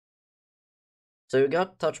So you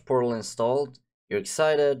got Touch Portal installed, you're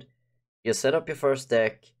excited, you set up your first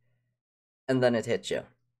deck, and then it hits you.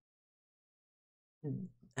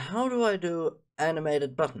 How do I do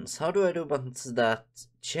animated buttons? How do I do buttons that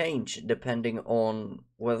change depending on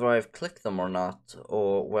whether I've clicked them or not,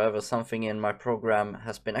 or whether something in my program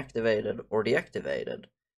has been activated or deactivated?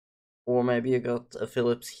 Or maybe you got a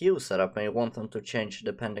Philips Hue set up and you want them to change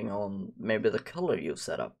depending on maybe the color you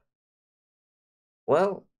set up.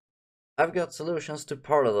 Well, I've got solutions to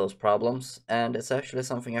part of those problems, and it's actually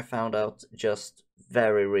something I found out just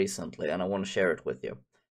very recently, and I want to share it with you.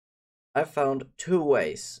 I found two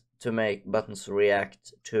ways to make buttons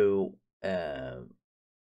react to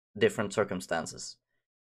different circumstances.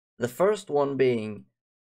 The first one being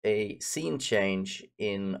a scene change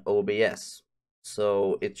in OBS,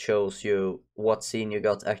 so it shows you what scene you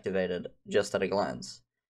got activated just at a glance.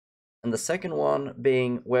 And the second one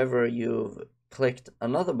being whether you've clicked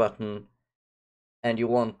another button and you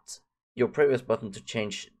want your previous button to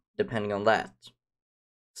change depending on that.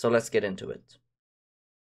 So let's get into it.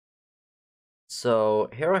 So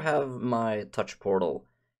here I have my touch portal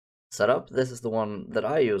set up. This is the one that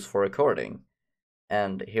I use for recording.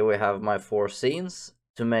 And here we have my 4 scenes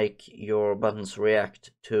to make your buttons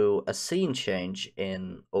react to a scene change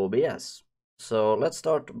in OBS. So let's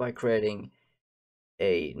start by creating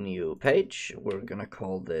a new page. We're gonna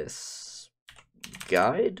call this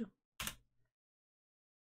guide.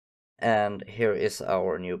 And here is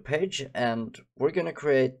our new page, and we're gonna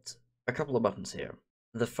create a couple of buttons here.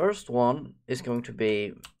 The first one is going to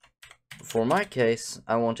be, for my case,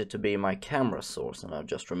 I want it to be my camera source, and I'll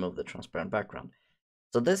just remove the transparent background.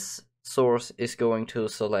 So this source is going to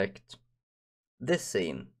select this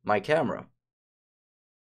scene, my camera.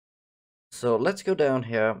 So let's go down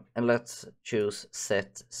here and let's choose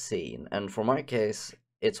set scene, and for my case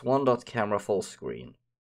it's one.camera full screen.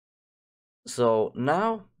 So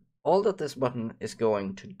now all that this button is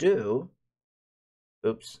going to do,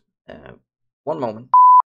 one moment.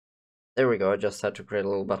 There we go, I just had to create a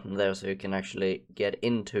little button there so you can actually get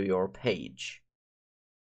into your page,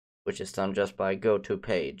 which is done just by go to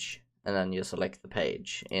page, and then you select the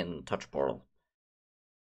page in Touch Portal.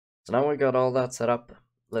 So now we got all that set up,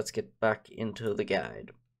 let's get back into the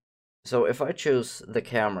guide. So if I choose the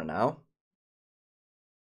camera now,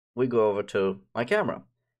 we go over to my camera.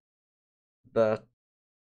 But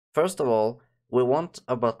first of all, we want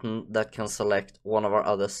a button that can select one of our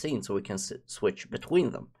other scenes so we can switch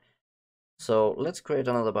between them. So let's create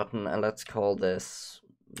another button and let's call this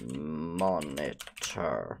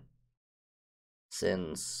monitor,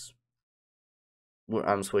 since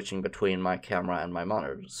I'm switching between my camera and my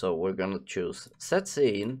monitor. So we're going to choose set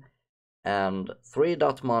scene and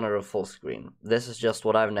 3.monitor full screen. This is just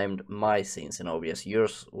what I've named my scenes in OBS.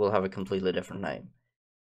 Yours will have a completely different name.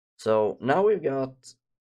 So now we've got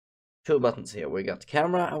 2 buttons here. We got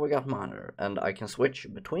camera and we got monitor, and I can switch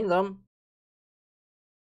between them.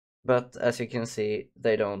 But as you can see,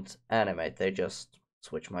 they don't animate, they just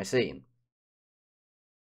switch my scene.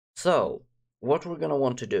 So what we're gonna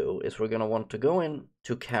want to do is we're gonna want to go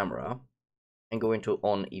into camera and go into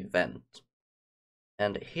on event.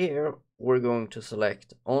 And here we're going to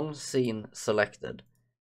select on scene selected.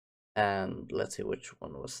 And let's see which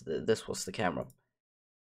one was this was the camera.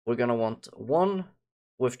 We're gonna want one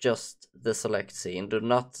with just the select scene. Do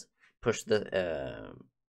not push the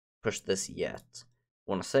push this yet.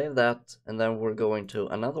 Want to save that, and then we're going to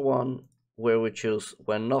another one where we choose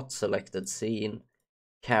when not selected scene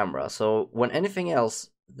camera. So when anything else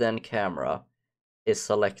than camera is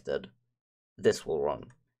selected, this will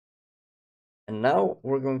run. And now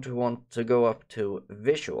we're going to want to go up to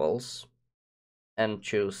visuals and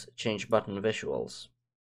choose change button visuals.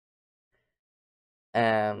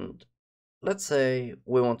 And let's say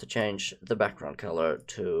we want to change the background color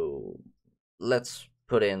to, let's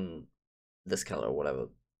put in this color, whatever.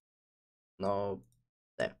 No,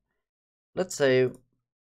 there. Let's say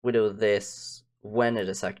we do this when it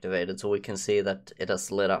is activated, so we can see that it has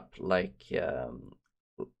lit up like a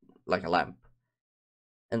lamp.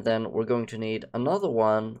 And then we're going to need another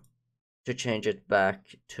one to change it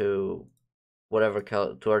back to whatever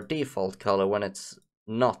color, to our default color when it's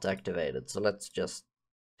not activated. So let's just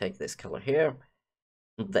take this color here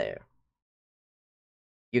and there.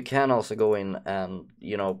 You can also go in and,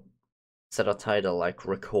 set a title like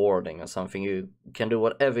recording or something. You can do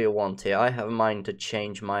whatever you want here. I have mine to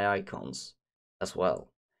change my icons as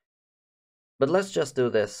well. But let's just do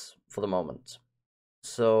this for the moment.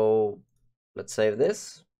 So let's save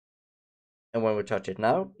this. And when we touch it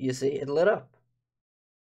now, you see it lit up.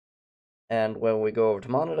 And when we go over to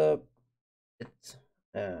monitor, it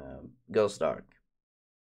goes dark.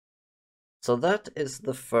 So that is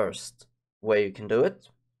the first way you can do it.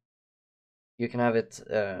 You can have it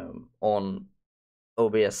on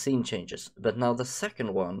OBS scene changes. But now the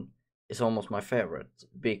second one is almost my favorite,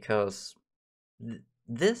 because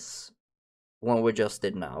this one we just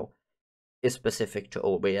did now is specific to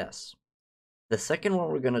OBS. The second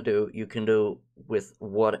one we're gonna do, you can do with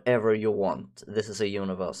whatever you want. This is a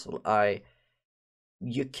universal.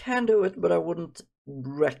 You can do it, but I wouldn't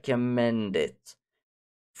recommend it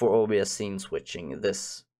for OBS scene switching,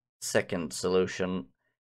 this second solution.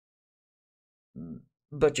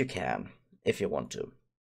 But you can, if you want to.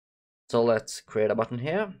 So let's create a button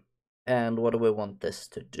here. And what do we want this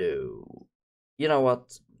to do? You know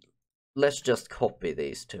what? Let's just copy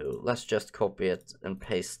these two. Let's just copy it and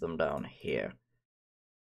paste them down here.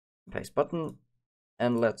 Paste button.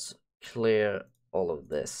 And let's clear all of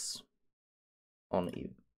this on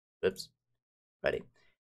oops. Ready.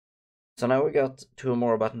 So now we got two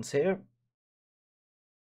more buttons here.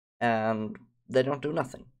 And they don't do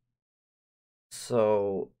nothing.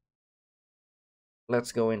 So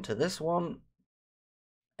let's go into this one.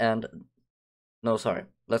 And no, sorry.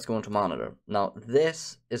 Let's go into monitor. Now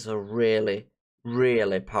this is a really,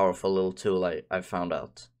 really powerful little tool I found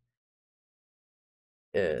out.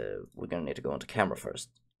 We're gonna need to go into camera first.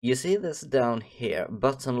 You see this down here,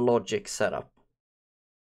 button logic setup.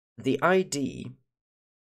 The ID,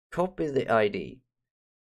 copy the ID,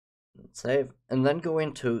 save, and then go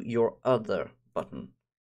into your other button.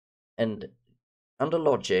 And under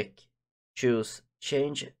logic, choose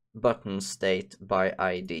change button state by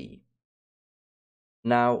ID.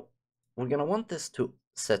 Now, we're gonna want this to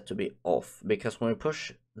set to be off, because when we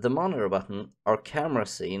push the monitor button, our camera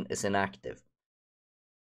scene is inactive.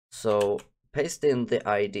 So paste in the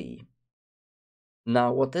ID.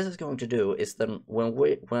 Now what this is going to do is then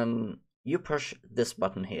when you push this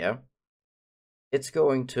button here, it's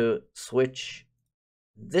going to switch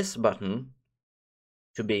this button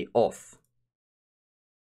to be off.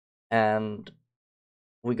 And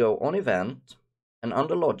we go on event, and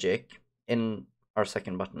under logic in our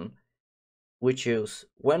second button, we choose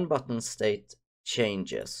when button state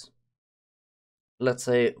changes. Let's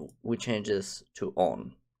say we change this to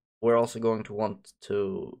on. We're also going to want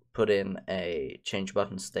to put in a change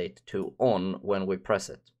button state to on when we press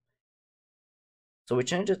it. So we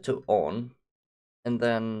change it to on, and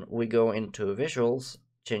then we go into visuals,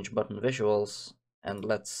 change button visuals, and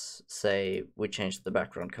let's say we change the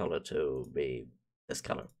background color to be this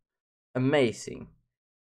color. Amazing.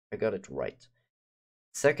 I got it right.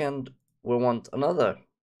 Second, we want another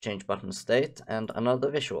change button state and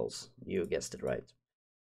another visuals. You guessed it right.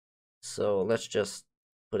 So let's just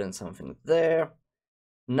put in something there.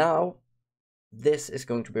 Now, this is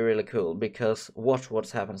going to be really cool, because watch what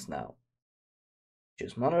happens now.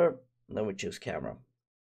 Choose monitor, then we choose camera.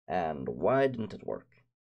 And why didn't it work?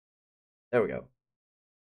 There we go.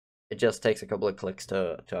 It just takes a couple of clicks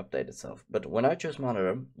to update itself. But when I choose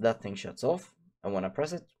monitor, that thing shuts off, and when I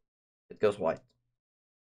press it, it goes white.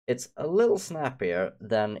 It's a little snappier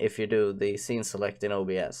than if you do the scene select in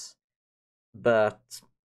OBS, but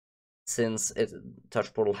since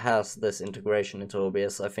Touch Portal has this integration into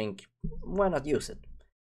OBS, I think why not use it?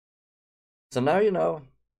 So now you know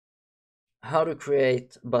how to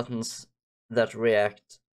create buttons that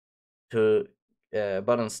react to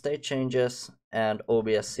button state changes and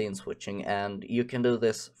OBS scene switching, and you can do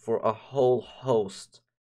this for a whole host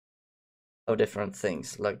of different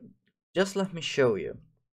things. Like, just let me show you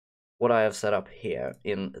what I have set up here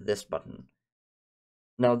in this button.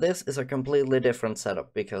 Now this is a completely different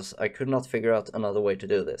setup, because I could not figure out another way to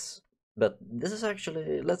do this. But this is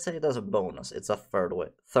actually, let's say it as a bonus, it's a third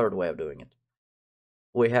way of doing it.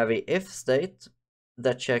 We have a if state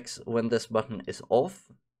that checks when this button is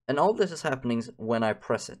off, and all this is happening when I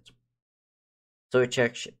press it. So it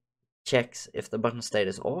checks if the button state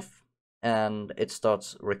is off, and it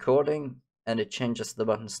starts recording, and it changes the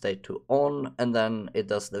button state to on, and then it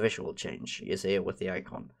does the visual change, you see it with the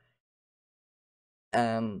icon.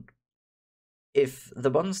 And if the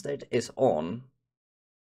button state is on,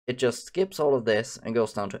 it just skips all of this and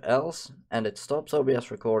goes down to else, and it stops OBS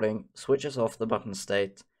recording, switches off the button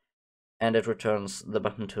state, and it returns the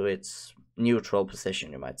button to its neutral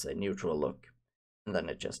position, you might say, neutral look, and then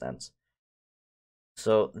it just ends.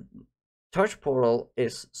 So Touch Portal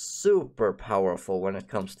is super powerful when it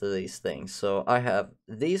comes to these things. So I have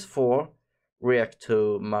these four react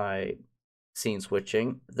to my scene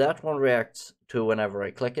switching. That one reacts to whenever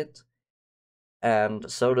I click it. And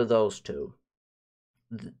so do those two.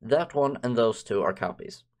 That one and those two are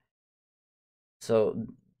copies. So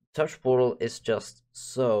Touch Portal is just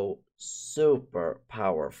so super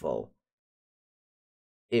powerful.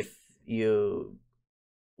 If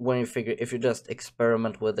if you just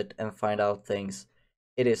experiment with it and find out things,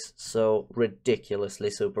 it is so ridiculously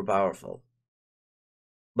super powerful.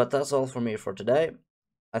 But that's all for me for today.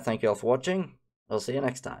 I thank you all for watching. I'll see you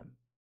next time.